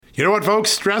You know what, folks?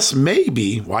 Stress may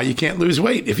be why you can't lose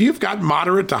weight. If you've got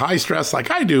moderate to high stress like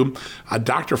I do, a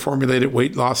doctor-formulated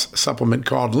weight loss supplement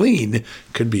called Lean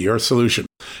could be your solution.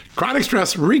 Chronic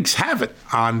stress wreaks havoc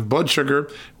on blood sugar,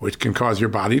 which can cause your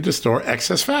body to store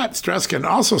excess fat. Stress can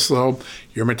also slow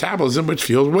your metabolism, which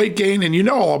fuels weight gain, and you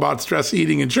know all about stress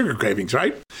eating and sugar cravings,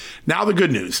 right? Now the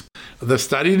good news. The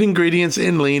studied ingredients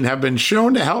in Lean have been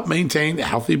shown to help maintain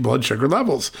healthy blood sugar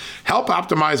levels, help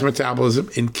optimize metabolism,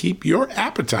 and keep your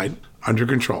appetite under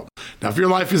control. Now, if your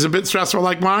life is a bit stressful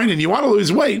like mine and you want to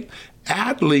lose weight,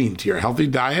 add Lean to your healthy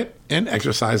diet and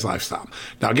exercise lifestyle.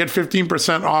 Now get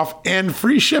 15% off and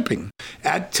free shipping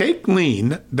at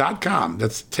takelean.com.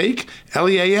 That's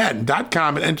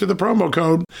takelean.com and enter the promo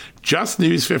code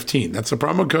JustNews15. That's the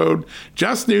promo code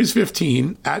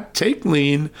JustNews15 at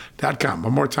takelean.com.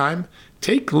 One more time,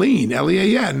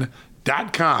 takelean.com.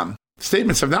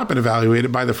 Statements have not been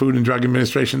evaluated by the Food and Drug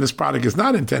Administration. This product is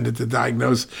not intended to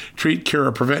diagnose, treat, cure,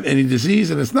 or prevent any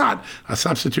disease, and is not a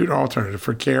substitute or alternative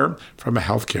for care from a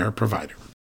healthcare provider.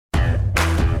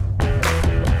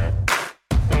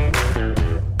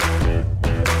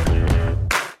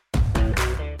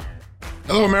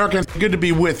 Hello, Americans. Good to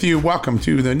be with you. Welcome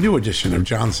to the new edition of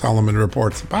John Solomon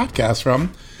Reports, a podcast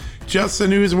from Just the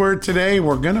News. Where today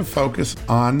we're going to focus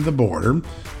on the border,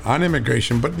 on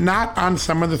immigration, but not on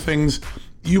some of the things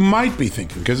you might be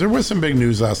thinking, because there was some big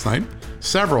news last night.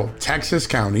 Several Texas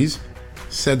counties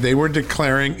said they were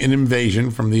declaring an invasion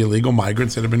from the illegal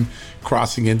migrants that have been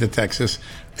crossing into Texas,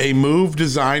 a move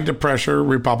designed to pressure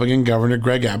Republican Governor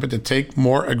Greg Abbott to take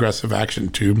more aggressive action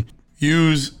to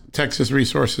use Texas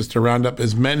resources to round up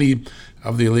as many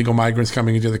of the illegal migrants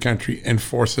coming into the country and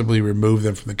forcibly remove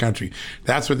them from the country.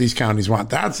 That's what these counties want.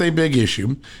 That's a big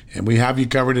issue, and we have you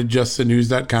covered at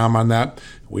justthenews.com on that.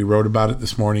 We wrote about it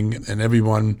this morning, and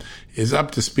everyone is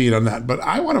up to speed on that. But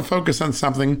I want to focus on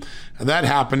something that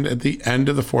happened at the end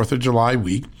of the 4th of July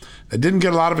week that didn't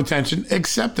get a lot of attention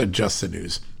except at Just the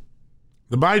News.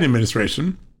 The Biden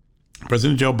administration,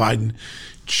 President Joe Biden,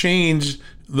 changed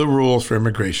the rules for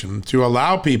immigration to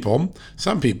allow people,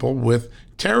 some people with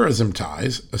terrorism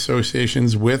ties,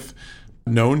 associations with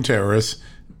known terrorists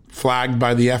flagged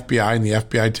by the FBI and the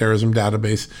FBI terrorism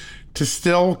database, to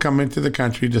still come into the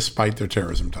country despite their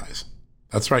terrorism ties.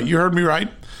 That's right. You heard me right.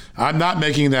 I'm not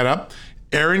making that up.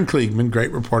 Aaron Kliegman,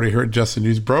 great reporter here at Just the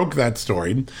News, broke that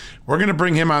story. We're going to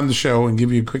bring him on the show and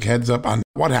give you a quick heads up on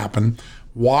what happened,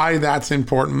 why that's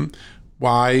important,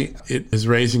 why it is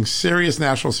raising serious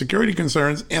national security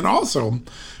concerns, and also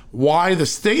why the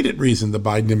stated reason the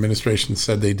Biden administration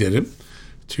said they did it,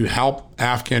 to help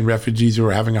Afghan refugees who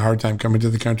are having a hard time coming to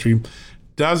the country,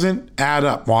 doesn't add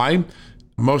up. Why?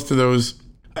 Most of those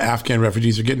Afghan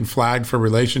refugees are getting flagged for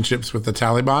relationships with the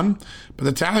Taliban, but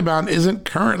the Taliban isn't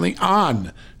currently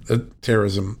on the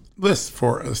terrorism list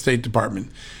for the State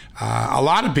Department. A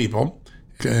lot of people,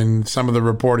 and some of the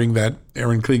reporting that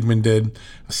Aaron Kliegman did,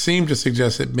 seem to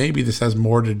suggest that maybe this has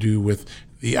more to do with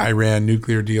the Iran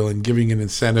nuclear deal and giving an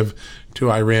incentive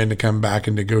to Iran to come back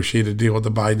and negotiate a deal with the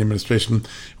Biden administration.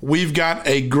 We've got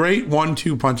a great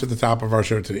 1-2 punch at the top of our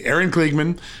show today. Aaron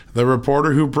Kliegman, the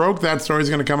reporter who broke that story, is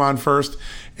going to come on first.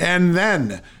 And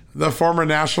then the former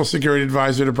national security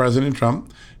advisor to President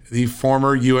Trump, the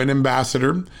former UN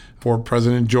ambassador for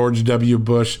President George W.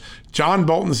 Bush, John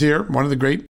Bolton's here, one of the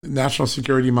great national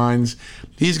security minds.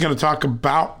 He's going to talk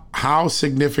about how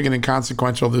significant and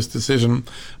consequential this decision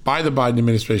by the Biden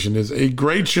administration is. A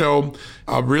great show,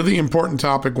 a really important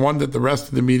topic, one that the rest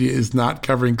of the media is not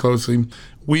covering closely.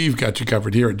 We've got you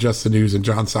covered here at Just the News and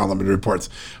John Solomon Reports.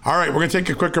 All right, we're going to take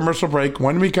a quick commercial break.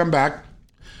 When we come back,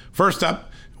 first up,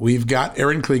 we've got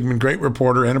Aaron Kliegman, great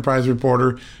reporter, enterprise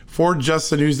reporter for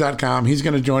JustTheNews.com. He's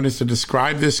going to join us to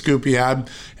describe this scoop he had.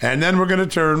 And then we're going to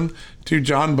turn to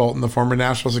John Bolton, the former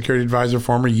national security advisor,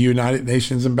 former United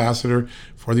Nations ambassador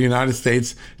for the United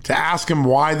States, to ask him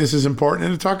why this is important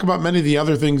and to talk about many of the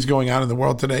other things going on in the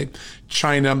world today.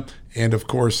 China and, of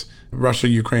course,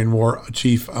 Russia-Ukraine war,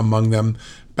 chief among them.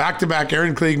 Back-to-back,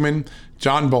 Aaron Kliegman,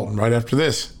 John Bolton, right after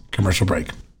this commercial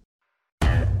break.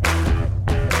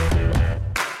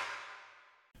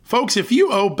 Folks, if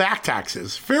you owe back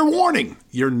taxes, fair warning,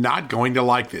 you're not going to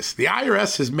like this. The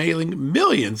IRS is mailing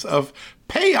millions of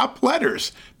pay-up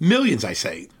letters. Millions, I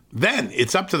say. Then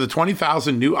it's up to the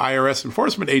 20,000 new IRS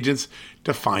enforcement agents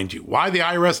to find you. Why the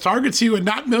IRS targets you and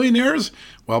not millionaires?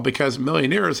 Well, because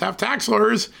millionaires have tax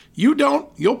lawyers. You don't,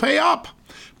 you'll pay up.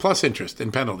 Plus interest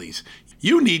and penalties.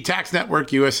 You need Tax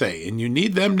Network USA, and you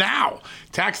need them now.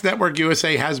 Tax Network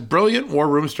USA has brilliant war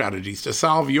room strategies to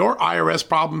solve your IRS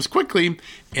problems quickly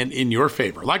and in your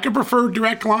favor, like a preferred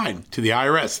direct line to the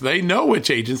IRS. They know which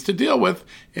agents to deal with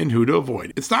and who to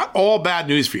avoid. It's not all bad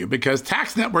news for you because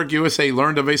Tax Network USA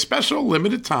learned of a special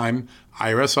limited time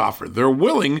IRS offer. They're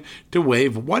willing to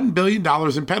waive $1 billion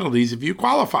in penalties if you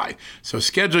qualify. So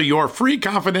schedule your free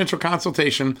confidential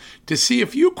consultation to see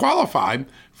if you qualify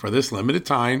for this limited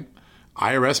time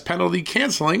IRS penalty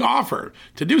canceling offer.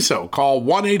 To do so, call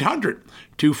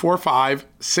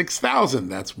 1-800-245-6000.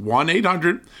 That's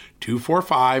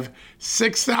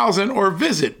 1-800-245-6000 or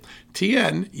visit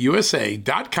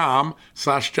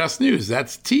tnusa.com/justnews.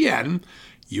 That's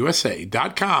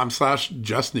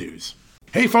tnusa.com/justnews.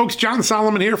 Hey folks, John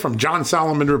Solomon here from John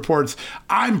Solomon Reports.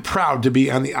 I'm proud to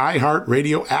be on the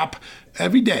iHeartRadio app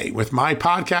every day with my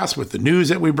podcast, with the news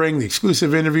that we bring, the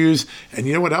exclusive interviews. And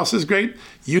you know what else is great?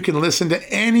 You can listen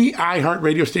to any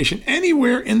iHeartRadio station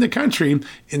anywhere in the country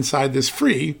inside this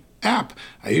free app.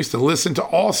 I used to listen to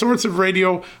all sorts of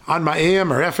radio on my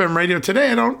AM or FM radio.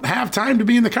 Today, I don't have time to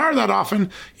be in the car that often.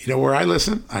 You know where I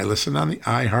listen? I listen on the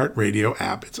iHeartRadio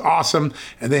app. It's awesome,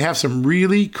 and they have some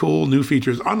really cool new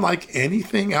features, unlike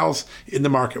anything else in the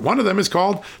market. One of them is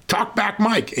called Talkback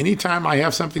Mic. Anytime I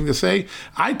have something to say,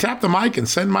 I tap the mic and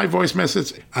send my voice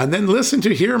message, and then listen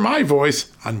to hear my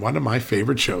voice on one of my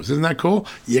favorite shows. Isn't that cool?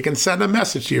 You can send a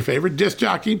message to your favorite disc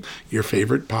jockey, your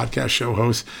favorite podcast show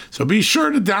host. So be sure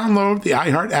to download the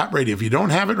iHeart app radio. If you don't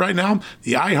have it right now,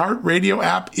 the iHeart Radio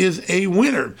app is a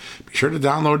winner. Be sure to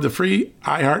download the free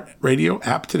iHeart Radio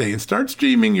app today and start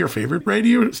streaming your favorite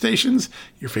radio stations,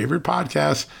 your favorite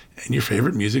podcasts, and your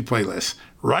favorite music playlists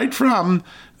right from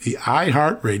the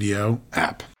iHeart Radio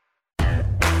app.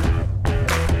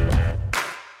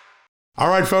 All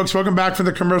right, folks, welcome back from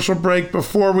the commercial break.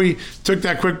 Before we took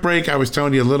that quick break, I was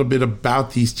telling you a little bit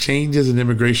about these changes in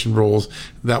immigration rules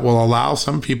that will allow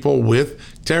some people with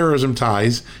terrorism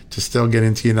ties to still get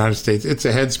into the United States. It's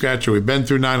a head scratcher. We've been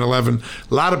through 9/11.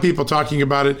 A lot of people talking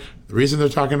about it. The reason they're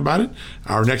talking about it,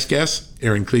 our next guest,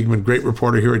 Aaron Kliegman, great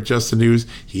reporter here at Just the News.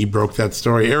 He broke that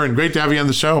story. Aaron, great to have you on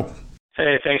the show.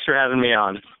 Hey, thanks for having me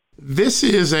on. This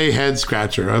is a head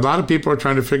scratcher. A lot of people are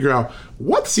trying to figure out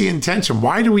what's the intention?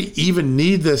 Why do we even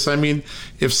need this? I mean,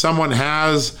 if someone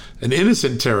has an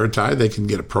innocent terror tie, they can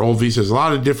get a parole visa. There's a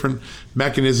lot of different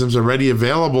mechanisms already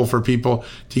available for people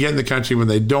to get in the country when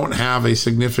they don't have a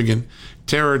significant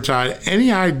terror tie.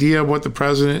 Any idea what the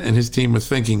president and his team was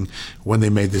thinking when they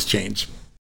made this change?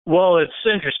 Well, it's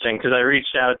interesting because I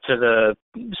reached out to the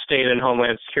state and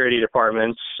Homeland Security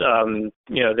departments.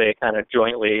 They kind of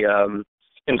jointly,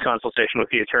 in consultation with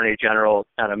the Attorney General,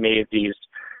 kind of made these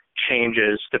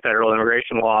changes to federal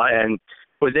immigration law. And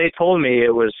what they told me,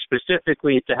 it was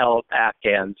specifically to help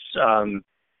Afghans.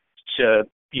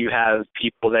 You have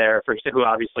people there who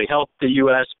obviously helped the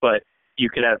U.S., but you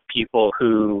could have people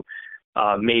who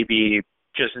maybe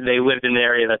just they lived in an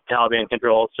area that the Taliban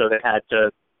controlled, so they had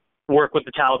to work with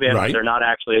the Taliban. Right. They're not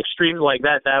actually extreme like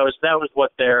that. That was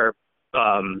what they're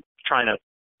trying to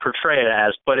portray it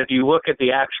as. But if you look at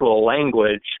the actual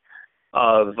language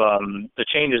of the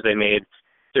changes they made,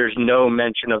 there's no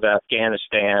mention of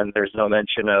Afghanistan. There's no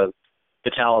mention of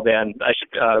the Taliban. I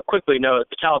should quickly note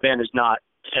the Taliban is not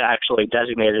actually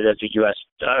designated as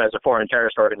a foreign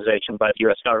terrorist organization by the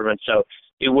U.S. government. So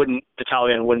the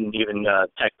Taliban wouldn't even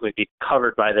technically be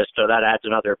covered by this. So that adds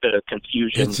another bit of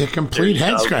confusion. It's a complete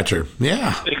head scratcher.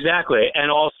 Yeah, exactly. And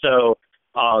also,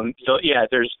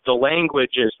 there's the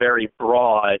language is very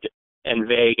broad and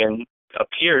vague, and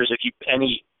appears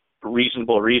any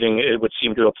reasonable reading, it would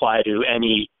seem to apply to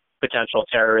any potential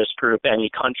terrorist group, any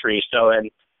country. So,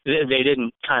 and they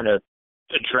didn't kind of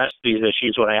address these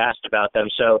issues when I asked about them.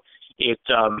 So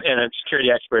and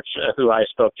security experts who I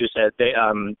spoke to said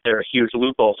there are huge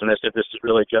loopholes in this. If this is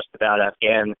really just about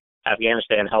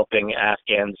Afghanistan helping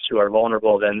Afghans who are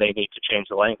vulnerable, then they need to change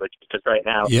the language, because right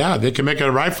now... Yeah, they can make it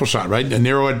a rifle shot, right? And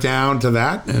narrow it down to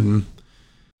that. And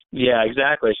yeah,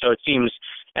 exactly. So it seems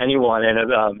anyone in,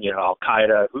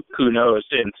 Al-Qaeda, who knows,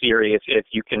 in theory, if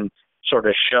you can sort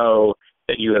of show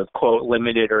that you have, quote,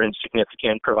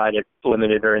 provided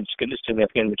limited or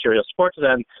insignificant material support to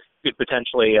them, you could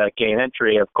potentially gain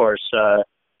entry. Of course,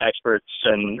 experts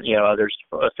and, other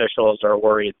officials are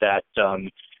worried that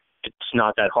it's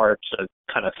not that hard to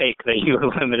kind of fake that you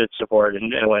have limited support,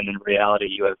 and when in reality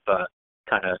you have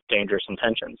kind of dangerous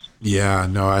intentions. Yeah,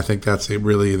 no, I think that's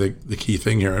really the key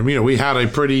thing here. And, we had a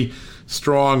pretty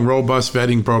strong, robust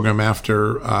vetting program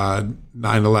after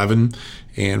 9/11.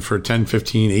 And for 10,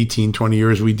 15, 18, 20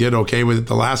 years, we did okay with it.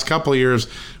 The last couple of years,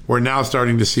 we're now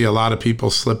starting to see a lot of people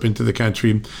slip into the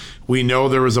country. We know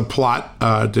there was a plot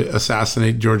to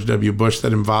assassinate George W. Bush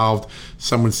that involved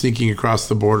someone sneaking across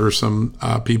the border, some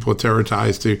people with terror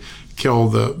ties to kill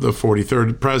the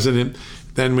 43rd president.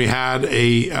 Then we had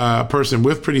a person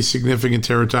with pretty significant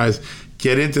terror ties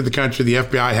get into the country. The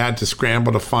FBI had to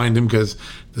scramble to find him because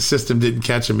the system didn't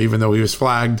catch him, even though he was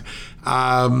flagged.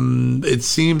 It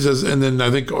seems and then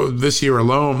I think this year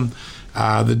alone,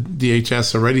 the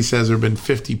DHS already says there have been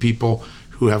 50 people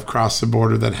who have crossed the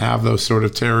border that have those sort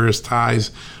of terrorist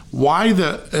ties. Why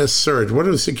the surge? What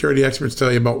do the security experts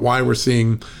tell you about why we're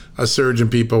seeing a surge in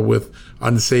people with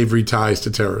unsavory ties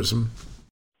to terrorism?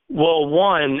 Well,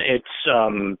 one, it's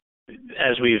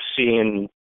as we've seen,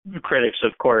 critics,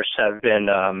 of course, have been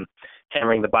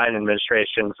hammering the Biden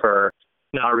administration for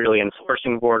not really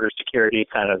enforcing border security,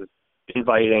 kind of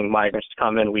inviting migrants to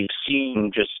come in. We've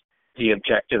seen just the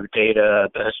objective data,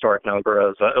 the historic number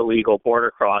of illegal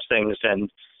border crossings, and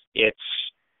it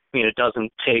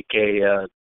doesn't take a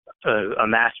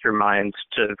mastermind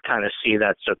to kind of see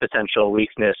that's a potential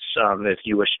weakness if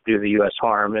you wish to do the U.S.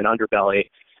 harm and underbelly.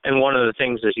 And one of the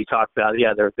things, as you talked about,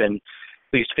 there have been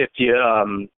at least 50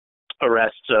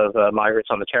 arrests of migrants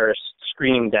on the terrorist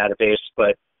screening database,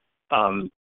 but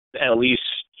at least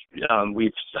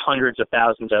we've hundreds of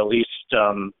thousands, at least,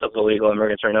 of illegal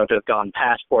immigrants are known to have gone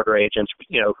past border agents.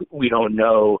 We don't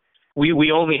know.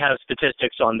 We only have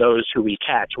statistics on those who we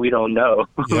catch. We don't know.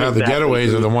 Yeah, the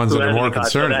getaways are the ones that are more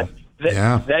concerning.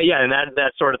 And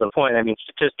that's sort of the point. I mean,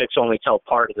 statistics only tell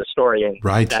part of the story, and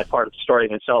right. That part of the story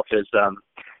in itself is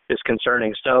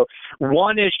concerning. So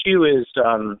one issue is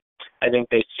I think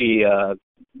they see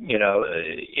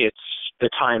it's the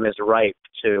time is ripe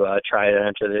to try to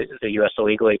enter the U.S.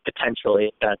 illegally,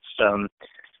 potentially. That's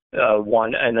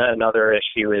one. And another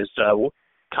issue is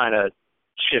kind of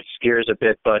shifts gears a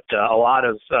bit, but a lot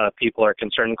of people are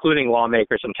concerned, including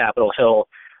lawmakers on Capitol Hill,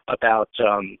 about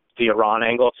the Iran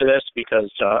angle to this,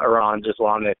 because Iran's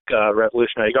Islamic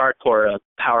Revolutionary Guard Corps, a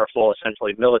powerful,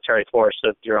 essentially military force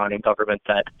of the Iranian government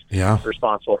that is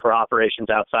responsible for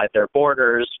operations outside their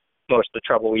borders. Most of the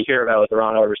trouble we hear about with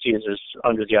Iran overseas is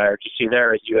under the IRGC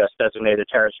there, a U.S. designated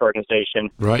terrorist organization.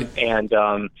 Right. And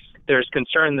there's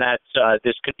concern that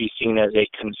this could be seen as a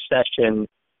concession,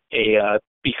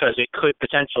 because it could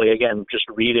potentially, again, just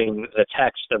reading the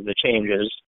text of the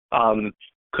changes,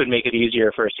 could make it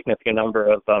easier for a significant number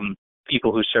of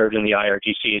people who served in the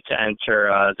IRGC to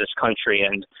enter this country.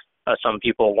 And some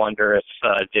people wonder if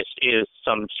this is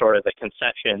some sort of a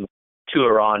concession to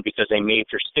Iran, because a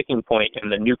major sticking point in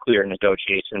the nuclear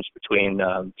negotiations between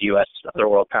the U.S., other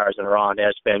world powers, and Iran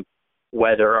has been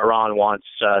whether Iran wants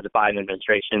the Biden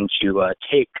administration to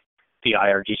take the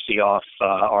IRGC off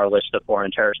our list of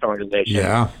foreign terrorist organizations.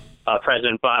 Yeah.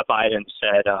 President Biden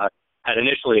said had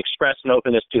initially expressed an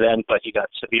openness to them, but he got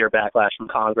severe backlash from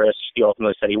Congress. He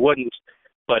ultimately said he wouldn't,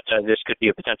 but this could be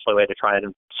a potential way to try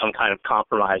some kind of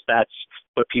compromise. That's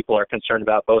what people are concerned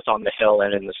about, both on the Hill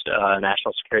and in the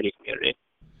national security community.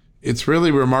 It's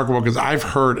really remarkable, because I've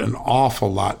heard an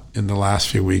awful lot in the last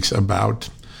few weeks about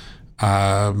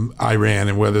Iran,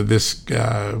 and whether this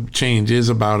change is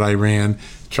about Iran,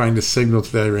 trying to signal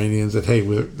to the Iranians that, hey,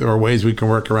 there are ways we can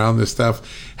work around this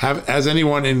stuff. Has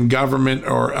anyone in government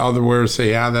or elsewhere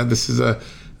say, that this is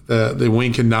the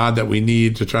wink and nod that we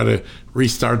need to try to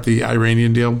restart the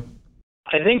Iranian deal?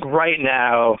 I think right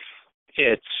now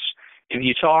if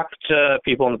you talk to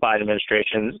people in the Biden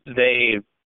administration, they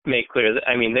make clear that,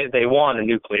 they want a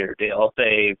nuclear deal.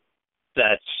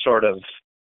 That's sort of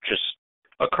just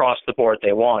across the board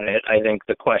they want it. I think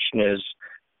the question is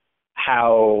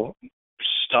how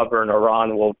stubborn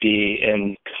Iran will be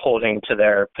in holding to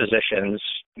their positions,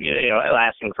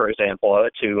 asking, for example,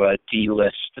 to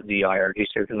delist the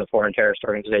IRGC from the foreign terrorist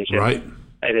organization. Right.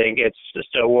 I think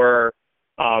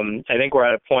I think we're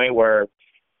at a point where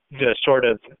the sort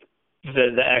of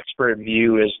the expert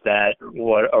view is that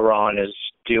what Iran is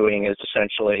doing is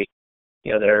essentially,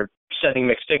 they're sending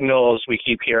mixed signals. We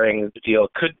keep hearing the deal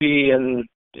could be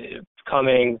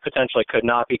coming, potentially could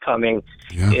not be coming.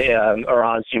 Yeah.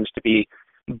 Iran seems to be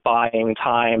buying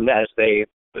time as they,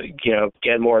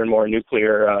 get more and more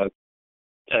nuclear, a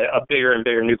bigger and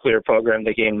bigger nuclear program.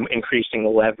 They gain increasing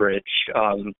leverage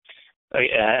as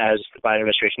the Biden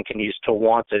administration continues to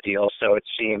want the deal. So it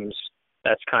seems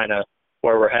that's kind of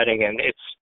where we're heading. And it's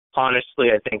honestly,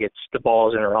 I think it's the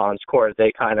ball's in Iran's court.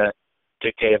 They kind of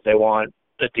dictate if they want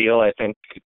the deal. I think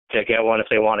they get one if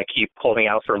they want to keep holding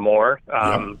out for more.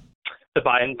 The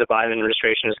Biden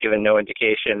administration has given no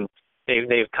indication.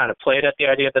 They've kind of played at the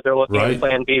idea that they're looking at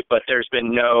Plan B, but there's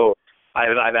been no.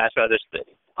 I've asked about this.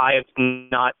 I have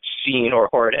not seen or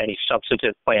heard any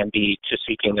substantive Plan B to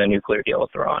seeking a nuclear deal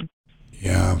with Iran.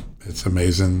 Yeah, it's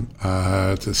amazing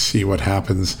to see what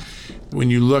happens. When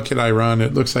you look at Iran,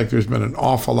 it looks like there's been an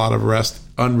awful lot of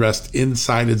unrest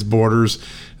inside its borders.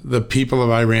 the people of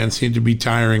Iran seem to be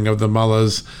tiring of the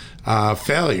mullahs'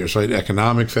 failures, right?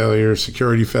 Economic failures,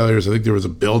 security failures. I think there was a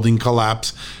building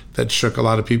collapse that shook a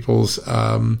lot of people's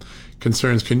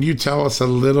concerns. Can you tell us a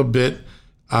little bit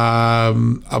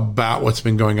about what's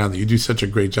been going on? You do such a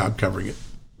great job covering it.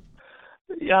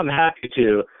 Yeah, I'm happy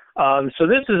to. So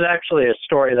this is actually a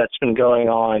story that's been going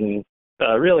on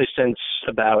really since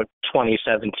about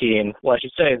 2017. Well, I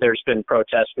should say there's been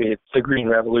protests. We had the Green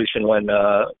Revolution when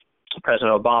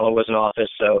President Obama was in office,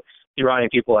 so Iranian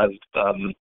people have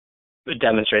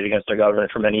demonstrated against their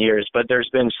government for many years. But there's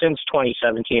been, since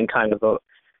 2017, kind of a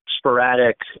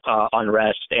sporadic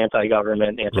unrest,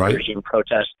 anti-government, anti-regime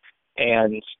protest,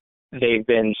 and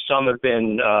some have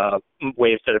been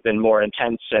waves that have been more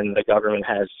intense, and the government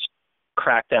has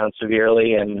cracked down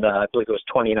severely. And I believe it was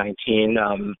 2019,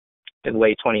 in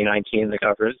late 2019, the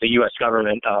U.S.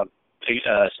 government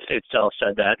itself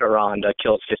said that Iran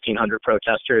killed 1,500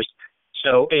 protesters.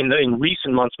 So in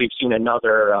recent months, we've seen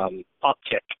another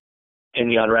uptick in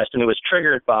the unrest, and it was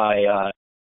triggered by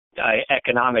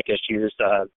economic issues,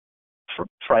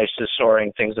 prices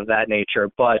soaring, things of that nature.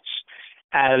 But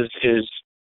as is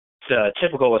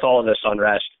typical with all of this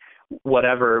unrest,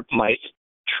 whatever might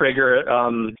trigger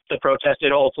the protest,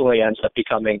 it ultimately ends up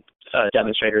becoming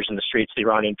demonstrators in the streets, the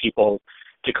Iranian people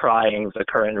decrying the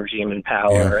current regime in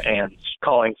power and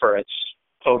calling for its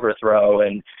overthrow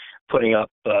and putting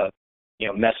up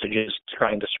messages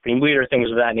decrying the supreme leader, things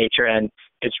of that nature. And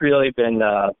it's really been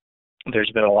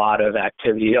there's been a lot of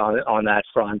activity on that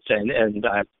front, and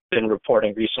I've been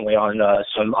reporting recently on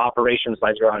some operations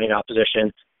by the Iranian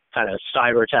opposition, kind of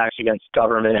cyber attacks against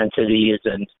government entities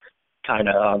and kind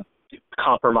of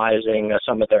compromising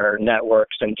some of their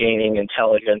networks and gaining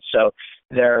intelligence. So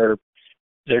they're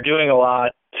doing a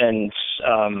lot, and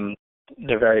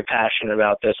they're very passionate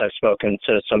about this. I've spoken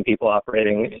to some people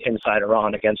operating inside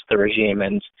Iran against the regime,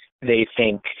 and they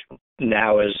think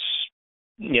now is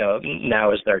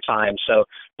their time. So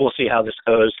we'll see how this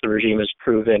goes. The regime has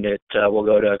proven it will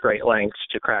go to great lengths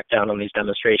to crack down on these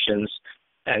demonstrations.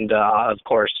 And, of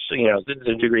course, the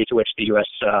degree to which the U.S.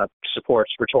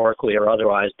 supports rhetorically or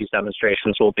otherwise these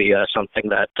demonstrations will be something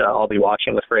that I'll be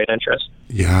watching with great interest.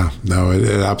 Yeah, no, it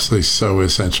absolutely is so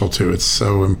essential, too. It's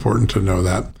so important to know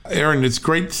that. Aaron, it's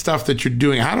great stuff that you're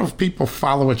doing. How do people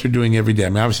follow what you're doing every day? I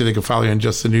mean, obviously, they can follow you on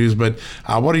Just the News, but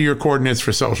what are your coordinates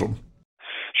for social?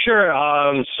 Sure.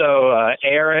 So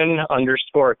Aaron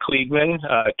 _Kliegman,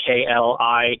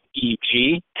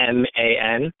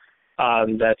 KLIEGMAN.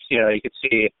 That's, you could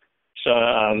see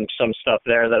some stuff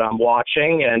there that I'm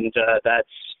watching, and that's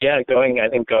going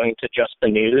to Just the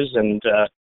News and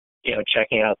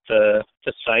checking out the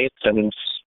site, and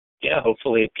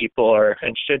hopefully people are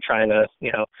interested, trying to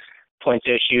point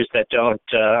to issues that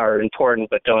are important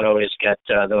but don't always get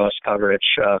the most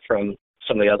coverage from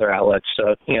some of the other outlets.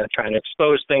 So, trying to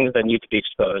expose things that need to be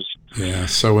exposed. Yeah,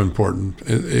 so important.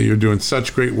 You're doing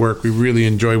such great work. We really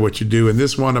enjoy what you do. And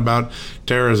this one about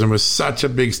terrorism was such a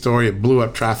big story. It blew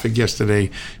up traffic yesterday.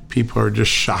 People are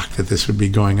just shocked that this would be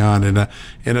going on in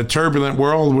a turbulent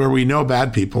world where we know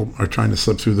bad people are trying to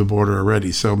slip through the border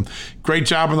already. So great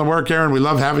job on the work, Aaron. We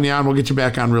love having you on. We'll get you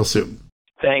back on real soon.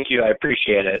 Thank you. I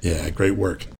appreciate it. Yeah, great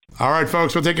work. All right,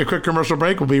 folks, we'll take a quick commercial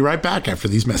break. We'll be right back after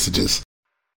these messages.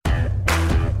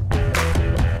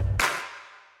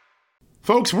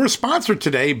 Folks, we're sponsored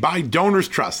today by Donors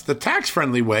Trust, the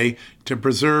tax-friendly way to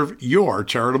preserve your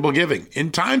charitable giving.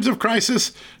 In times of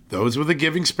crisis, those with a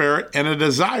giving spirit and a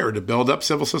desire to build up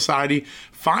civil society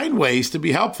find ways to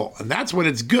be helpful. And that's when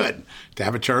it's good to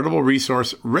have a charitable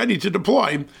resource ready to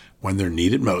deploy when they're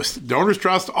needed most. Donors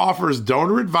Trust offers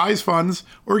donor-advised funds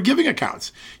or giving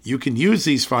accounts. You can use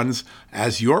these funds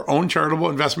as your own charitable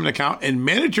investment account and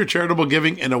manage your charitable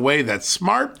giving in a way that's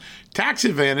smart,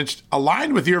 tax-advantaged,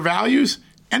 aligned with your values,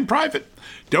 and private.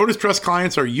 Donors Trust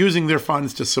clients are using their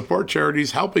funds to support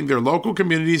charities helping their local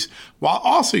communities while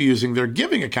also using their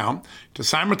giving account to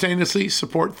simultaneously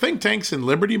support think tanks and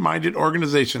liberty-minded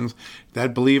organizations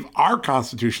that believe our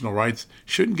constitutional rights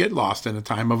shouldn't get lost in a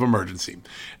time of emergency.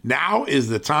 Now is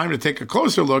the time to take a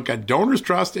closer look at Donors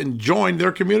Trust and join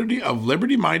their community of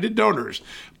liberty-minded donors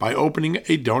by opening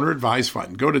a donor-advised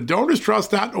fund. Go to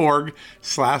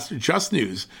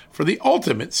donorstrust.org/justnews for the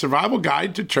ultimate survival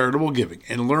guide to charitable giving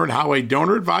and learn how a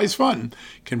donor-advised fund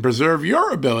can preserve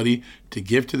your ability to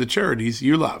give to the charities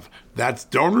you love. That's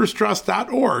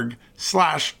donorstrust.org/justnews.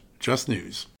 Just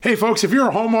news. Hey folks, if you're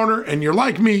a homeowner and you're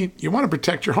like me, you want to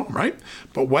protect your home, right?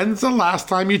 But when's the last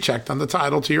time you checked on the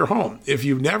title to your home? If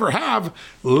you never have,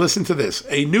 listen to this.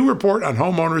 A new report on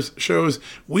homeowners shows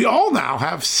we all now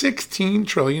have $16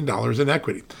 trillion in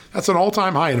equity. That's an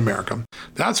all-time high in America.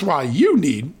 That's why you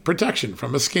need protection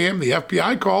from a scam the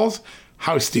FBI calls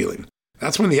house stealing.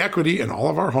 That's when the equity in all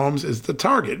of our homes is the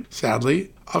target,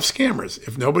 sadly, of scammers.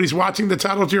 If nobody's watching the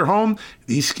title to your home,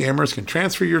 these scammers can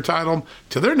transfer your title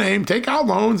to their name, take out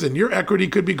loans, and your equity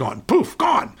could be gone. Poof,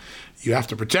 gone. You have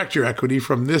to protect your equity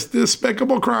from this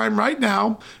despicable crime right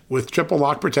now with triple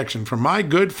lock protection from my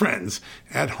good friends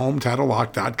at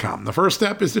HometitleLock.com. The first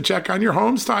step is to check on your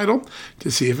home's title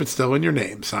to see if it's still in your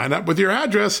name. Sign up with your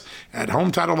address at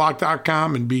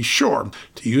HometitleLock.com and be sure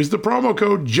to use the promo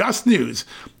code JUSTNEWS.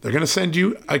 They're going to send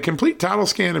you a complete title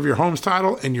scan of your home's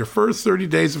title and your first 30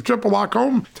 days of triple lock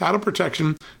home title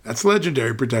protection. That's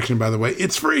legendary protection, by the way.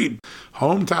 It's free.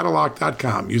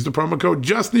 HometitleLock.com. Use the promo code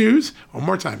JUSTNEWS. One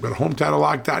more time, go to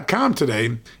HometitleLock.com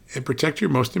today and protect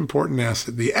your most important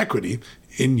asset, the equity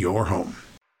in your home.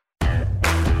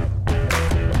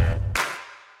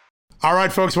 All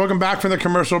right, folks, welcome back from the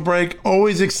commercial break.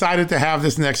 Always excited to have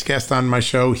this next guest on my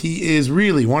show. He is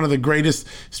really one of the greatest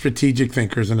strategic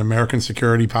thinkers in American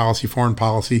security policy, foreign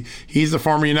policy. He's the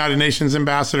former United Nations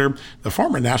ambassador, the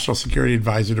former national security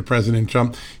advisor to President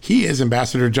Trump. He is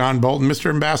Ambassador John Bolton.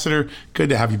 Mr. Ambassador, good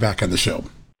to have you back on the show.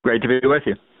 Great to be with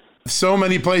you. So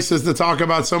many places to talk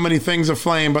about, so many things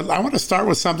aflame, but I want to start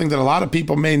with something that a lot of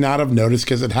people may not have noticed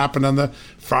because it happened on the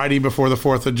Friday before the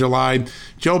 4th of July.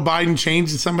 Joe Biden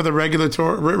changed some of the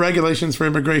regulations for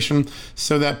immigration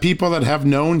so that people that have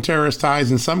known terrorist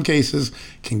ties in some cases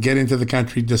can get into the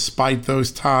country despite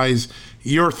those ties.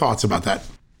 Your thoughts about that?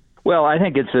 Well, I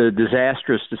think it's a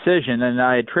disastrous decision, and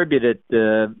I attribute it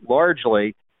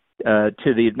largely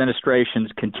to the administration's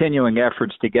continuing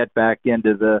efforts to get back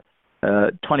into the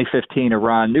 2015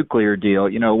 Iran nuclear deal.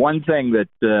 You know, one thing that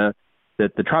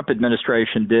the Trump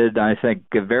administration did, I think,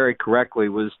 very correctly,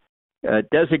 was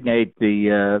designate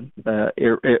the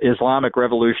Islamic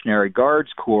Revolutionary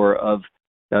Guards Corps of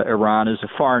Iran as a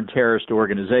foreign terrorist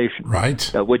organization,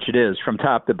 right? Which it is from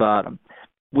top to bottom.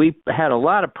 We had a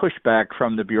lot of pushback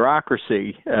from the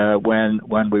bureaucracy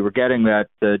when we were getting that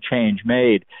change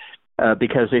made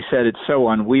because they said it's so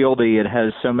unwieldy, it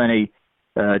has so many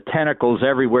tentacles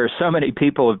everywhere. So many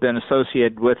people have been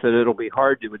associated with it, it'll be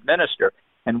hard to administer.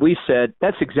 And we said,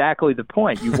 that's exactly the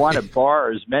point. You want to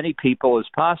bar as many people as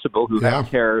possible who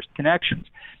have terrorist connections.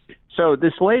 So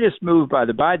this latest move by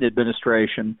the Biden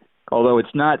administration, although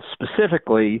it's not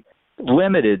specifically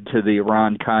limited to the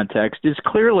Iran context, is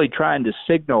clearly trying to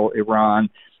signal Iran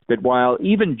that while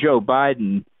even Joe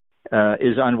Biden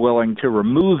is unwilling to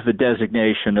remove the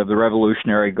designation of the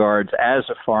Revolutionary Guards as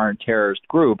a foreign terrorist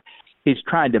group, he's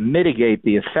trying to mitigate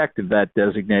the effect of that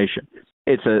designation.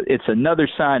 It's another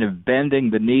sign of bending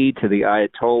the knee to the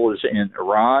Ayatollahs in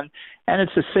Iran, and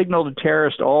it's a signal to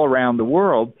terrorists all around the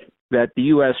world that the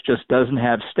U.S. just doesn't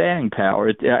have staying power.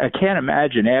 I can't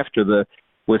imagine after the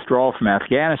withdrawal from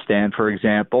Afghanistan, for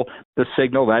example, the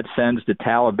signal that sends the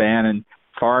Taliban and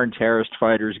foreign terrorist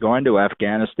fighters going to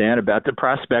Afghanistan about the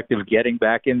prospect of getting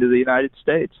back into the United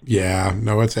States. Yeah,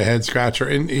 no, it's a head scratcher.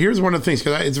 And here's one of the things,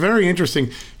 because it's very interesting.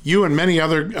 You and many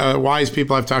other wise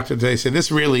people I've talked to today say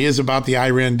this really is about the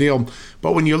Iran deal.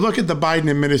 But when you look at the Biden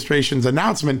administration's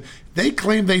announcement, they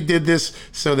claim they did this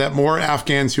so that more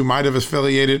Afghans who might have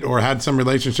affiliated or had some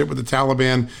relationship with the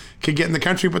Taliban could get in the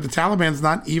country. But the Taliban's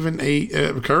not even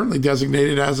currently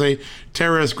designated as a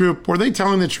terrorist group. Were they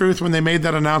telling the truth when they made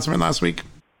that announcement last week?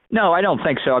 No, I don't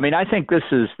think so. I mean, I think this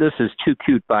is too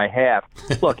cute by half.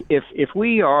 Look, if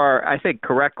we are, I think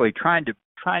correctly, trying to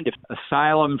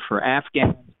asylum for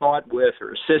Afghans fought with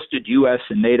or assisted U.S.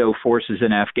 and NATO forces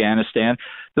in Afghanistan,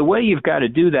 the way you've got to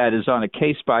do that is on a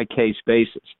case-by-case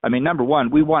basis. I mean, number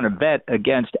one, we want to vet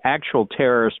against actual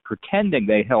terrorists pretending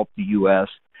they helped the U.S.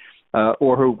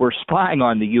 Or who were spying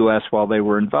on the U.S. while they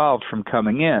were involved from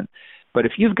coming in. But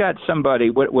if you've got somebody,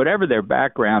 whatever their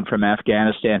background from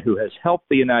Afghanistan, who has helped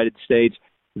the United States,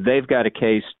 they've got a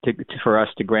case for us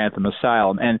to grant them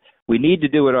asylum. And we need to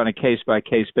do it on a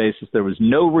case-by-case basis. There was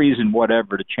no reason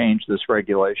whatever to change this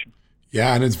regulation.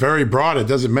 Yeah, and it's very broad. It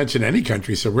doesn't mention any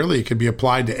country, so really it could be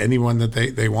applied to anyone that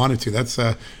they wanted to. That's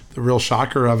the real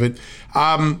shocker of it.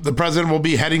 The president will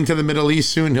be heading to the Middle East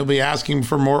soon. He'll be asking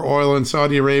for more oil in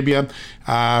Saudi Arabia.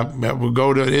 We'll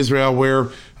go to Israel, where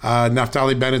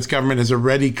Naftali Bennett's government has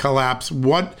already collapsed.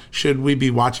 What should we be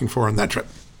watching for on that trip?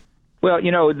 Well,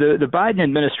 the Biden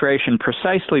administration,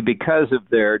 precisely because of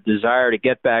their desire to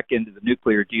get back into the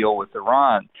nuclear deal with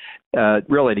Iran,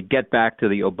 really to get back to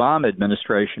the Obama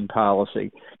administration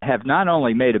policy, have not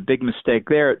only made a big mistake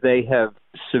there, they have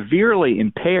severely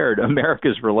impaired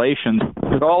America's relations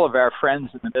with all of our friends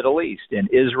in the Middle East, in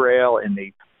Israel, in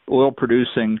the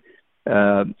oil-producing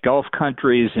Gulf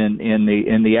countries, in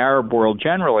the Arab world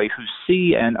generally, who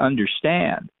see and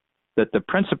understand that the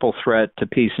principal threat to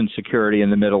peace and security in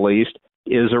the Middle East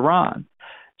is Iran.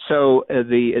 So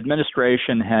the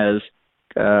administration has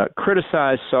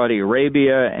criticized Saudi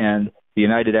Arabia and the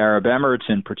United Arab Emirates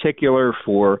in particular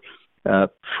for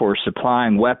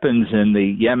supplying weapons in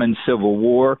the Yemen civil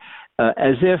war,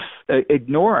 as if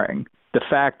ignoring the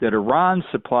fact that Iran's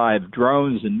supply of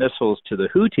drones and missiles to the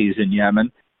Houthis in Yemen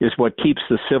is what keeps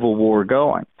the civil war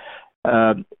going.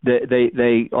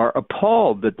 They are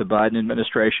appalled that the Biden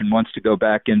administration wants to go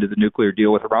back into the nuclear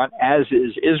deal with Iran, as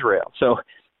is Israel. So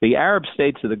the Arab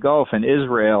states of the Gulf and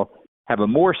Israel have a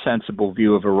more sensible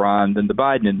view of Iran than the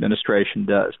Biden administration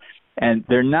does. And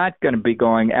they're not going to be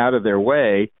going out of their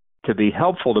way to be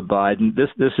helpful to Biden. This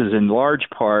is in large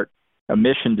part a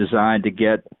mission designed to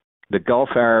get the Gulf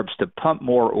Arabs to pump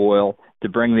more oil to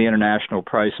bring the international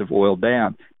price of oil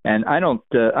down. And I don't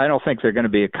think they're going to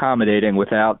be accommodating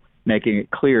without making it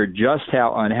clear just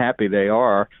how unhappy they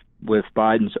are with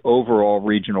Biden's overall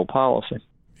regional policy.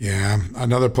 Yeah,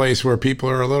 another place where people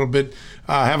are a little bit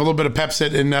have a little bit of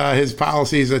Pepsi in his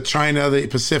policies. China, the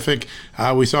Pacific.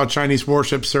 We saw Chinese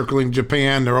warships circling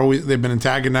Japan. They've been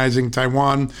antagonizing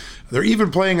Taiwan. They're even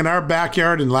playing in our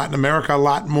backyard in Latin America a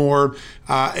lot more.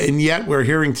 And yet we're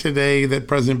hearing today that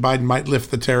President Biden might lift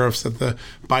the tariffs that the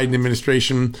Biden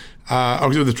administration,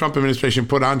 the Trump administration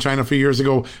put on China a few years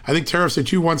ago. I think tariffs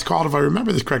that you once called, if I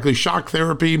remember this correctly, shock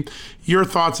therapy. Your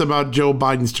thoughts about Joe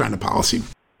Biden's China policy?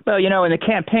 Well, in the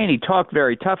campaign, he talked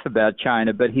very tough about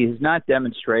China, but he has not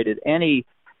demonstrated any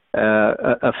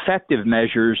effective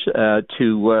measures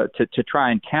to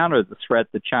try and counter the threat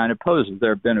that China poses.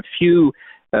 There have been a few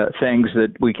things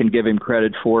that we can give him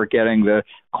credit for, getting the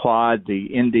Quad, the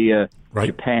India, right,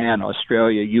 Japan,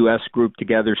 Australia, U.S. group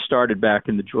together, started back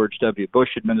in the George W. Bush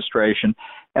administration.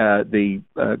 The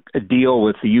deal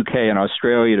with the U.K. and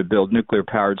Australia to build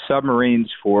nuclear-powered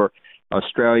submarines for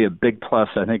Australia, big plus,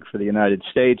 I think, for the United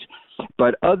States.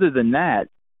 But other than that,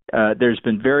 there's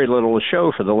been very little to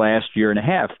show for the last year and a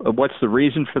half. What's the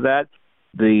reason for that?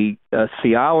 The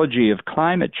theology of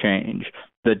climate change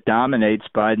that dominates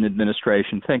Biden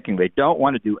administration thinking. They don't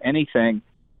want to do anything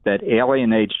that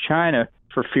alienates China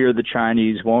for fear the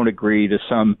Chinese won't agree to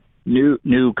some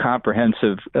new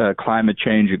comprehensive climate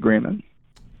change agreement.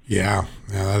 Yeah,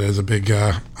 that is a big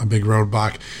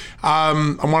roadblock. I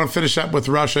want to finish up with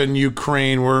Russia and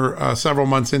Ukraine. We're several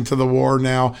months into the war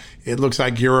now. It looks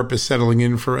like Europe is settling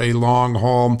in for a long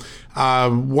haul.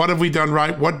 What have we done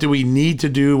right? What do we need to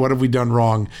do? What have we done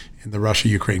wrong in the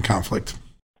Russia-Ukraine conflict?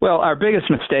 Well, our biggest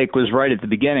mistake was right at the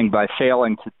beginning by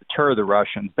failing to deter the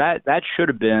Russians. That should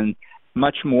have been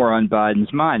much more on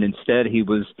Biden's mind. Instead, he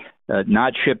was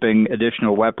not shipping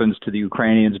additional weapons to the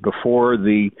Ukrainians before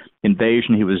the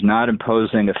invasion. He was not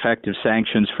imposing effective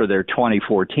sanctions for their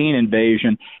 2014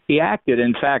 invasion. He acted,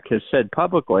 in fact, has said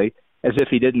publicly, as if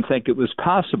he didn't think it was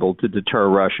possible to deter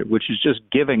Russia, which is just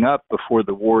giving up before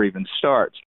the war even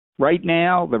starts. Right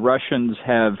now, the Russians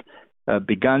have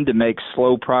begun to make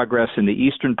slow progress in the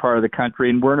eastern part of the country,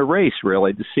 and we're in a race,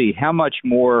 really, to see how much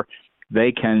more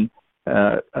they can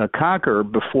conquer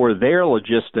before their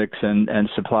logistics and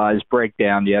supplies break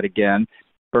down yet again,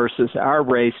 versus our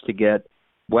race to get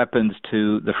weapons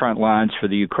to the front lines for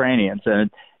the Ukrainians. And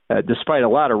despite a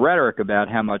lot of rhetoric about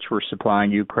how much we're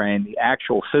supplying Ukraine, the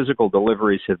actual physical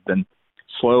deliveries have been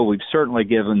slow. We've certainly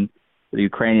given the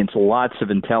Ukrainians lots of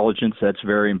intelligence. That's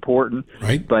very important.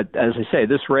 Right. But as I say,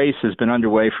 this race has been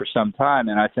underway for some time,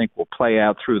 and I think will play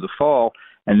out through the fall,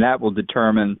 and that will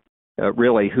determine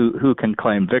really who can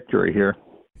claim victory here.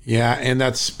 Yeah, and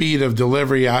that speed of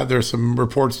delivery, there's some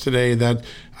reports today that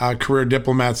career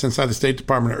diplomats inside the State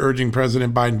Department are urging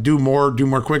President Biden do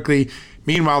more quickly.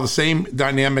 Meanwhile, the same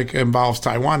dynamic involves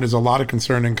Taiwan. There's a lot of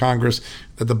concern in Congress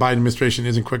that the Biden administration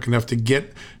isn't quick enough to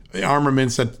get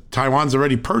armaments that Taiwan's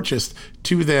already purchased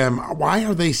to them. Why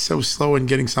are they so slow in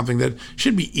getting something that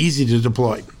should be easy to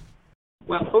deploy?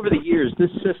 Well, over the years,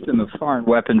 this system of foreign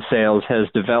weapon sales has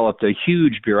developed a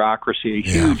huge bureaucracy, a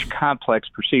huge complex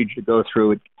procedure to go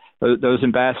through. Those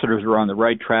ambassadors are on the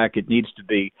right track. It needs to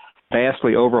be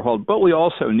vastly overhauled. But we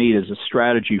also need is a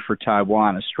strategy for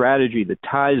Taiwan, a strategy that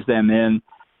ties them in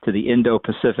to the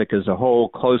Indo-Pacific as a whole,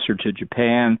 closer to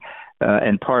Japan,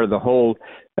 and part of the whole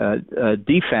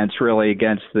defense really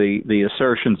against the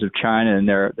assertions of China and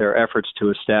their efforts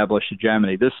to establish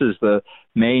hegemony. This is the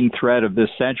main threat of this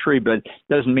century, but it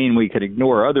doesn't mean we could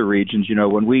ignore other regions. You know,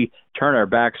 when we turn our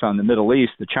backs on the Middle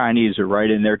East, the Chinese are right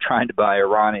in there trying to buy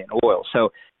Iranian oil.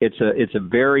 So it's a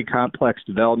very complex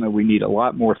development. We need a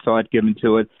lot more thought given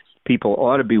to it. People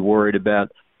ought to be worried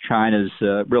about China's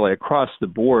really across the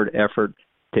board effort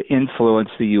to influence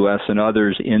the U.S. and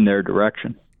others in their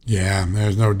direction. Yeah,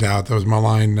 there's no doubt those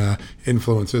malign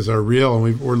influences are real,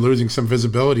 and we're losing some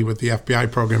visibility with the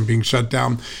FBI program being shut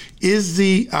down. Is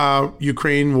the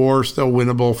Ukraine war still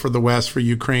winnable for the West, for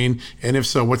Ukraine? And if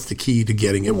so, what's the key to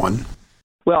getting it won?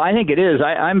 Well, I think it is.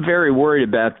 I'm very worried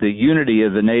about the unity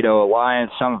of the NATO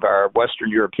alliance. Some of our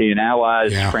Western European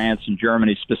allies, France and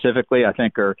Germany specifically, I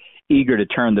think are eager to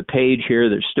turn the page here.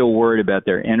 They're still worried about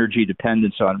their energy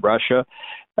dependence on Russia.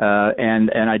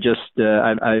 And I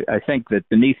think that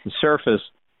beneath the surface,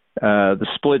 the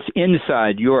splits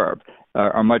inside Europe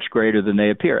are much greater than they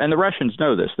appear. And the Russians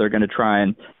know this. They're going to try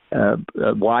and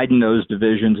widen those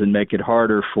divisions and make it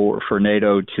harder for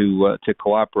NATO to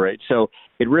cooperate. So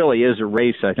it really is a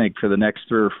race, I think, for the next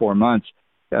 3 or 4 months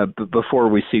before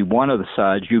we see one of the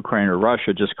sides, Ukraine or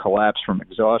Russia, just collapse from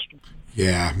exhaustion.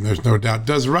 Yeah, there's no doubt.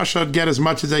 Does Russia get as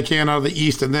much as they can out of the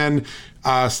East and then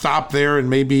stop there and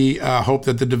maybe hope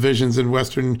that the divisions in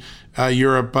Western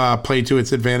Europe play to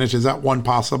its advantage? Is that one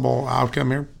possible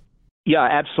outcome here? Yeah,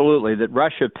 absolutely. That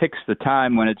Russia picks the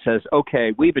time when it says,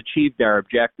 okay, we've achieved our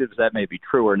objectives. That may be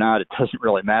true or not. It doesn't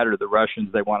really matter to the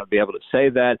Russians. They want to be able to say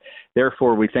that.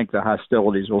 Therefore, we think the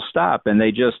hostilities will stop. And they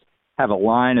just have a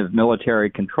line of military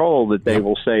control that they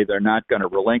will say they're not going to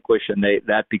relinquish, and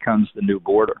that becomes the new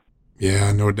border.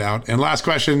 Yeah, no doubt. And last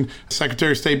question,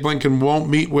 Secretary of State Blinken won't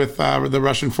meet with the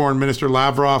Russian Foreign Minister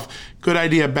Lavrov. Good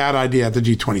idea, bad idea at the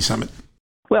G20 summit?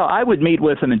 Well, I would meet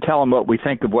with them and tell them what we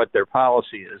think of what their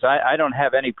policy is. I don't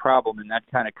have any problem in that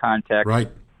kind of context. Right.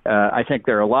 I think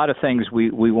there are a lot of things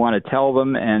we want to tell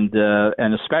them, and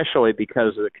especially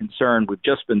because of the concern we've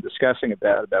just been discussing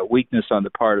about weakness on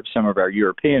the part of some of our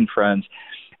European friends.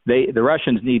 The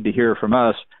Russians need to hear from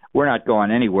us. We're not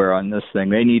going anywhere on this thing.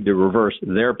 They need to reverse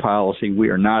their policy. We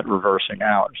are not reversing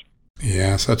ours.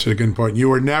 Yeah, such a good point. You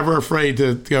were never afraid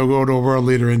to go to a world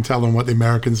leader and tell them what the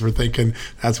Americans were thinking.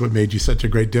 That's what made you such a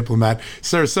great diplomat.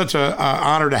 Sir, such an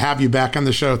honor to have you back on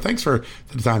the show. Thanks for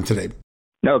the time today.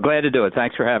 No, glad to do it.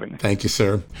 Thanks for having me. Thank you,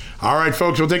 sir. All right,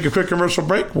 folks, we'll take a quick commercial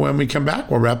break. When we come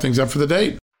back, we'll wrap things up for the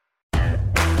day.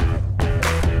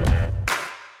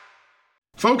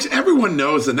 Folks, everyone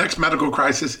knows the next medical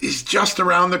crisis is just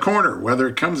around the corner, whether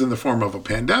it comes in the form of a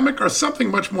pandemic or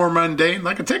something much more mundane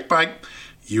like a tick bite.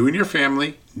 You and your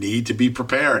family need to be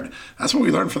prepared. That's what we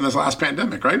learned from this last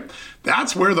pandemic, right?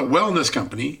 That's where the Wellness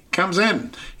Company comes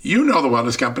in. You know the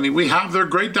Wellness Company. We have their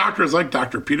great doctors like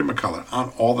Dr. Peter McCullough on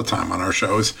all the time on our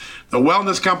shows. The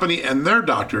Wellness Company and their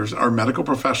doctors are medical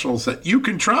professionals that you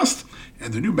can trust,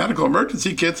 and the new medical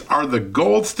emergency kits are the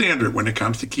gold standard when it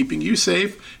comes to keeping you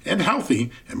safe and healthy,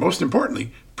 and most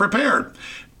importantly, prepared.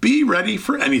 Be ready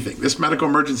for anything. This medical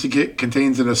emergency kit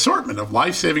contains an assortment of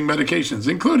life-saving medications,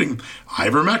 including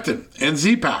ivermectin and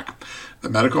Z-Pak. The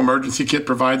medical emergency kit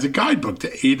provides a guidebook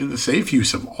to aid in the safe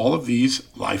use of all of these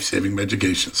life-saving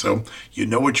medications, so you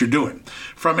know what you're doing.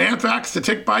 From anthrax to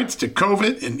tick bites to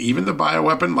COVID and even the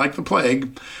bioweapon like the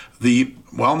plague, the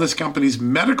Wellness Company's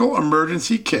medical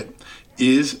emergency kit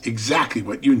is exactly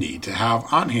what you need to have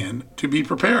on hand to be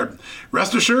prepared.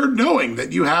 Rest assured knowing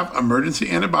that you have emergency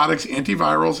antibiotics,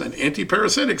 antivirals, and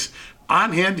antiparasitics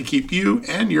on hand to keep you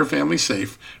and your family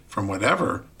safe from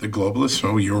whatever the globalists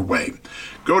throw your way.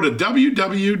 Go to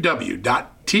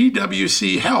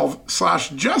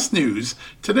www.twchealth/justnews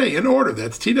today and order.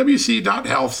 That's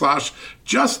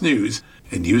twc.health/justnews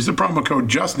and use the promo code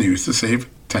JUSTNEWS to save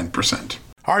 10%.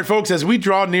 All right, folks, as we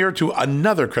draw near to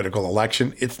another critical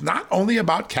election, it's not only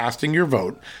about casting your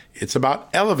vote, it's about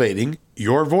elevating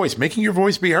your voice, making your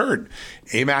voice be heard.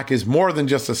 AMAC is more than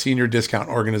just a senior discount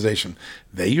organization.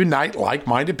 They unite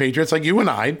like-minded patriots like you and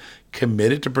I,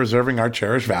 committed to preserving our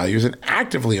cherished values and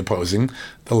actively opposing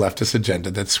the leftist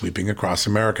agenda that's sweeping across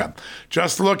America.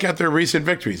 Just look at their recent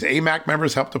victories. AMAC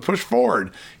members helped to push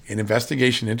forward an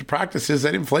investigation into practices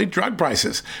that inflate drug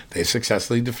prices. They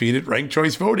successfully defeated ranked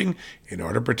choice voting in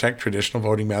order to protect traditional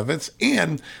voting methods,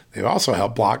 and they've also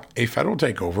helped block a federal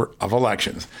takeover of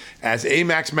elections. As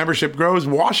AMAC's membership grows,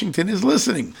 Washington is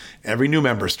listening. Every new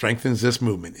member strengthens this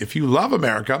movement. If you love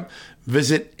America,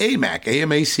 visit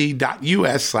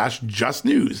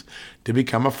amac.us/justnews to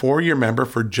become a 4-year member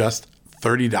for just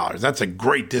 $30. That's a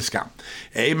great discount.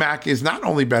 AMAC is not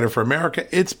only better for America,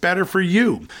 it's better for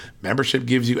you. Membership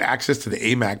gives you access to the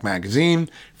AMAC magazine,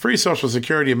 free Social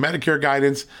Security and Medicare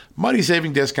guidance,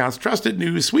 money-saving discounts, trusted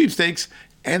news, sweepstakes,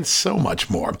 and so much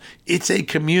more. It's a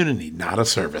community, not a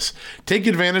service. Take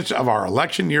advantage of our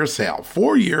election year sale,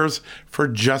 4 years for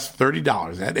just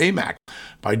 $30 at AMAC.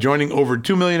 By joining over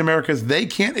 2 million Americans, they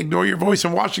can't ignore your voice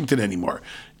in Washington anymore.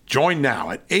 Join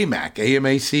now at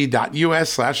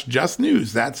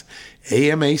amac.us/justnews. That's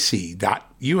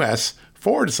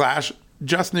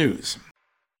amac.us/justnews.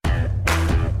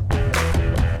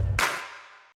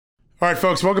 All right,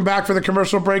 folks, welcome back for the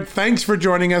commercial break. Thanks for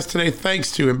joining us today.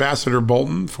 Thanks to Ambassador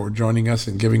Bolton for joining us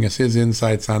and giving us his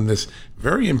insights on this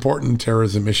very important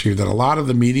terrorism issue that a lot of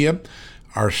the media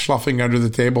are sloughing under the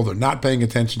table. They're not paying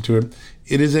attention to it.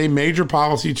 It is a major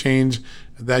policy change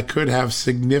that could have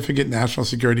significant national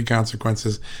security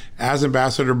consequences, as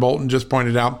Ambassador Bolton just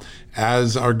pointed out,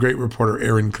 as our great reporter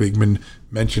Aaron Kliegman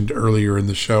mentioned earlier in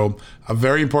the show. A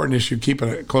very important issue. Keep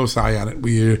a close eye on it.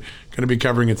 We are going to be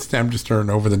covering it stem to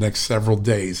stern over the next several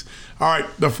days. All right,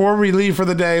 before we leave for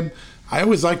the day, I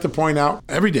always like to point out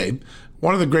every day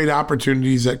one of the great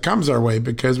opportunities that comes our way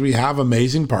because we have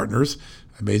amazing partners,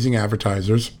 amazing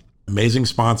advertisers, amazing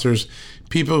sponsors,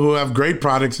 people who have great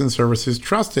products and services,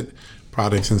 trusted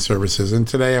products and services. And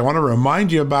today I want to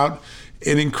remind you about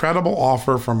an incredible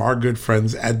offer from our good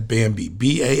friends at Bambee,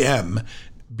 B-A-M-B-E-E,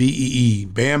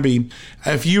 Bambee.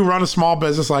 If you run a small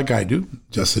business like I do,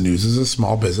 Just the News is a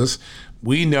small business,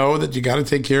 we know that you got to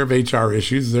take care of HR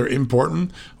issues. They're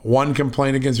important. One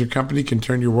complaint against your company can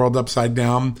turn your world upside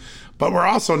down. But we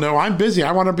also know I'm busy.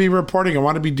 I want to be reporting. I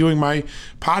want to be doing my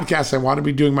podcast. I want to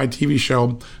be doing my TV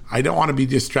show. I don't want to be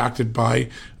distracted by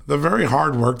the very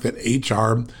hard work that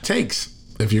HR takes.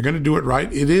 If you're going to do it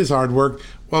right, it is hard work.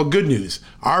 Well, good news.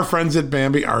 Our friends at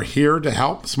Bambee are here to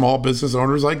help small business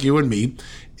owners like you and me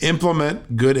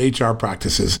implement good HR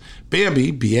practices.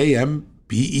 Bambee,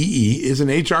 B-A-M-B-E-E, is an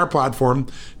HR platform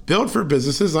built for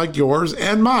businesses like yours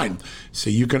and mine, so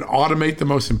you can automate the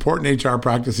most important HR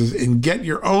practices and get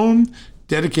your own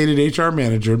dedicated HR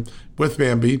manager with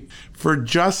Bambee for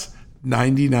just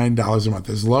 $99 a month,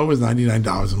 as low as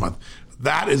 $99 a month.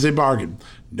 That is a bargain.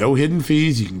 No hidden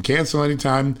fees. You can cancel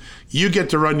anytime. You get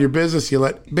to run your business. You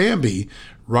let Bambee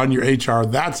run your HR.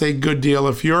 That's a good deal.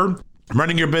 If you're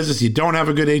running your business, you don't have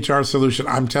a good HR solution,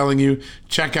 I'm telling you,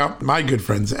 check out my good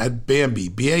friends at Bambee,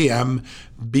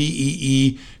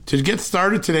 B-A-M-B-E-E. To get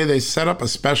started today, they set up a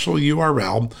special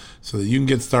URL so that you can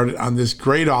get started on this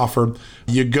great offer.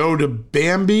 You go to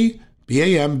Bambee,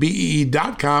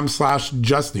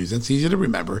 BAMBEE.com/justnews. That's easy to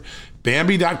remember.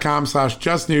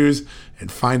 Bambee.com/justnews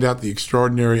and find out the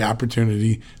extraordinary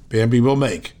opportunity Bambee will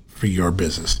make for your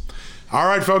business. All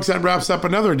right, folks, that wraps up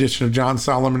another edition of John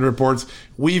Solomon Reports.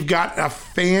 We've got a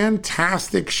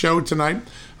fantastic show tonight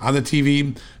on the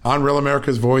TV, on Real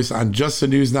America's Voice, on Just the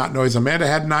News, Not Noise. Amanda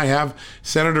Head and I have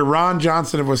Senator Ron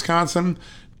Johnson of Wisconsin,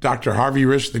 Dr. Harvey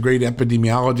Risch, the great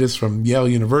epidemiologist from Yale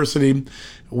University.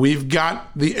 We've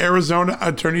got the Arizona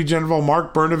Attorney General,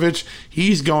 Mark Brnovich.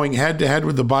 He's going head-to-head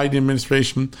with the Biden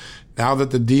administration now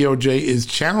that the DOJ is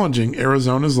challenging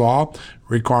Arizona's law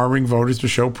requiring voters to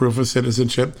show proof of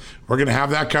citizenship. We're going to have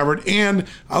that covered, and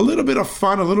a little bit of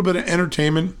fun, a little bit of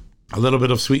entertainment, a little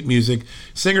bit of sweet music.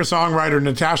 Singer-songwriter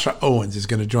Natasha Owens is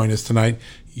going to join us tonight.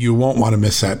 You won't want to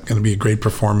miss that. Going to be a great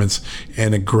performance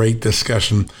and a great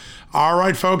discussion. All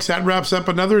right, folks, that wraps up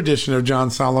another edition of John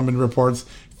Solomon Reports.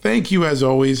 Thank you, as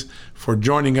always, for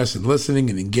joining us and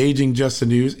listening and engaging Just the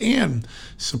News and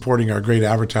supporting our great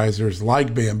advertisers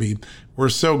like Bambee. We're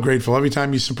so grateful. Every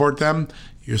time you support them,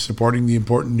 you're supporting the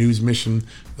important news mission,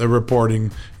 the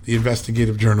reporting, the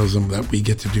investigative journalism that we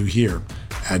get to do here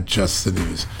at Just the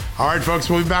News. All right, folks,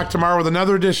 we'll be back tomorrow with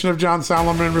another edition of John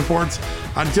Solomon Reports.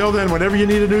 Until then, whenever you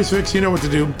need a news fix, you know what to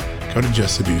do. Go to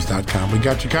justthenews.com. We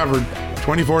got you covered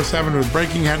 24/7 with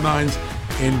breaking headlines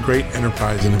and great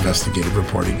enterprise and investigative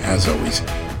reporting, as always.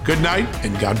 Good night,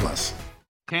 and God bless.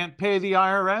 Can't pay the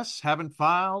IRS? Haven't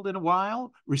filed in a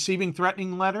while? Receiving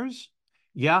threatening letters?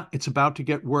 Yeah, it's about to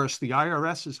get worse. The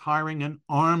IRS is hiring an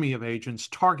army of agents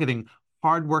targeting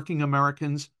hardworking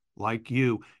Americans like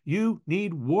you. You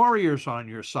need warriors on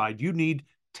your side. You need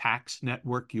Tax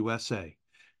Network USA.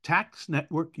 Tax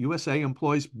Network USA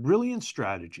employs brilliant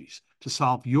strategies to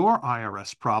solve your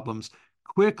IRS problems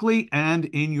quickly and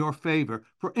in your favor.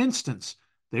 For instance,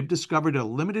 they've discovered a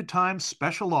limited-time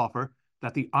special offer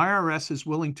that the IRS is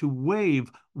willing to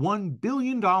waive $1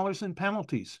 billion in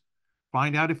penalties.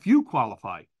 Find out if you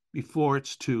qualify before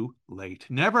it's too late.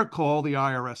 Never call the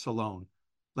IRS alone.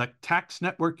 Let Tax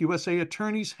Network USA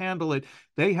attorneys handle it.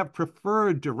 They have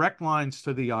preferred direct lines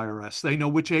to the IRS. They know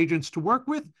which agents to work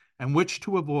with and which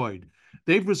to avoid.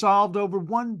 They've resolved over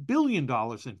 $1 billion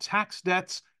in tax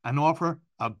debts and offer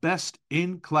a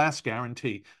best-in-class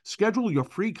guarantee. Schedule your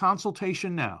free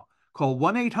consultation now. Call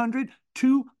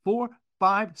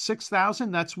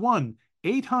 1-800-245-6000. That's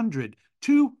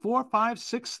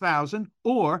 1-800-245-6000,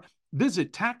 or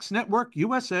visit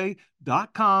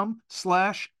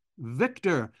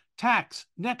taxnetworkusa.com/Victor.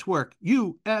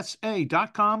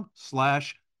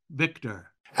 taxnetworkusa.com/Victor.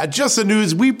 At Just the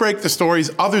News, we break the stories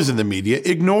others in the media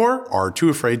ignore or are too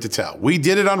afraid to tell. We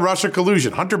did it on Russia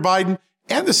collusion, Hunter Biden,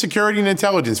 and the security and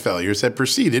intelligence failures that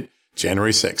preceded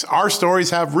January 6th. Our stories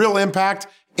have real impact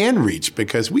and reach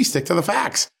because we stick to the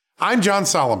facts. I'm John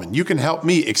Solomon. You can help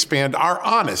me expand our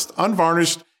honest,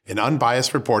 unvarnished, and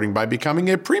unbiased reporting by becoming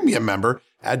a premium member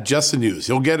at Just the News.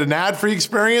 You'll get an ad-free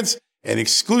experience and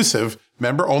exclusive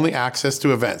member-only access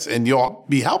to events, and you'll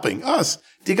be helping us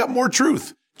dig up more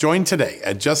truth. Join today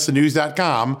at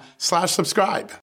justthenews.com/subscribe.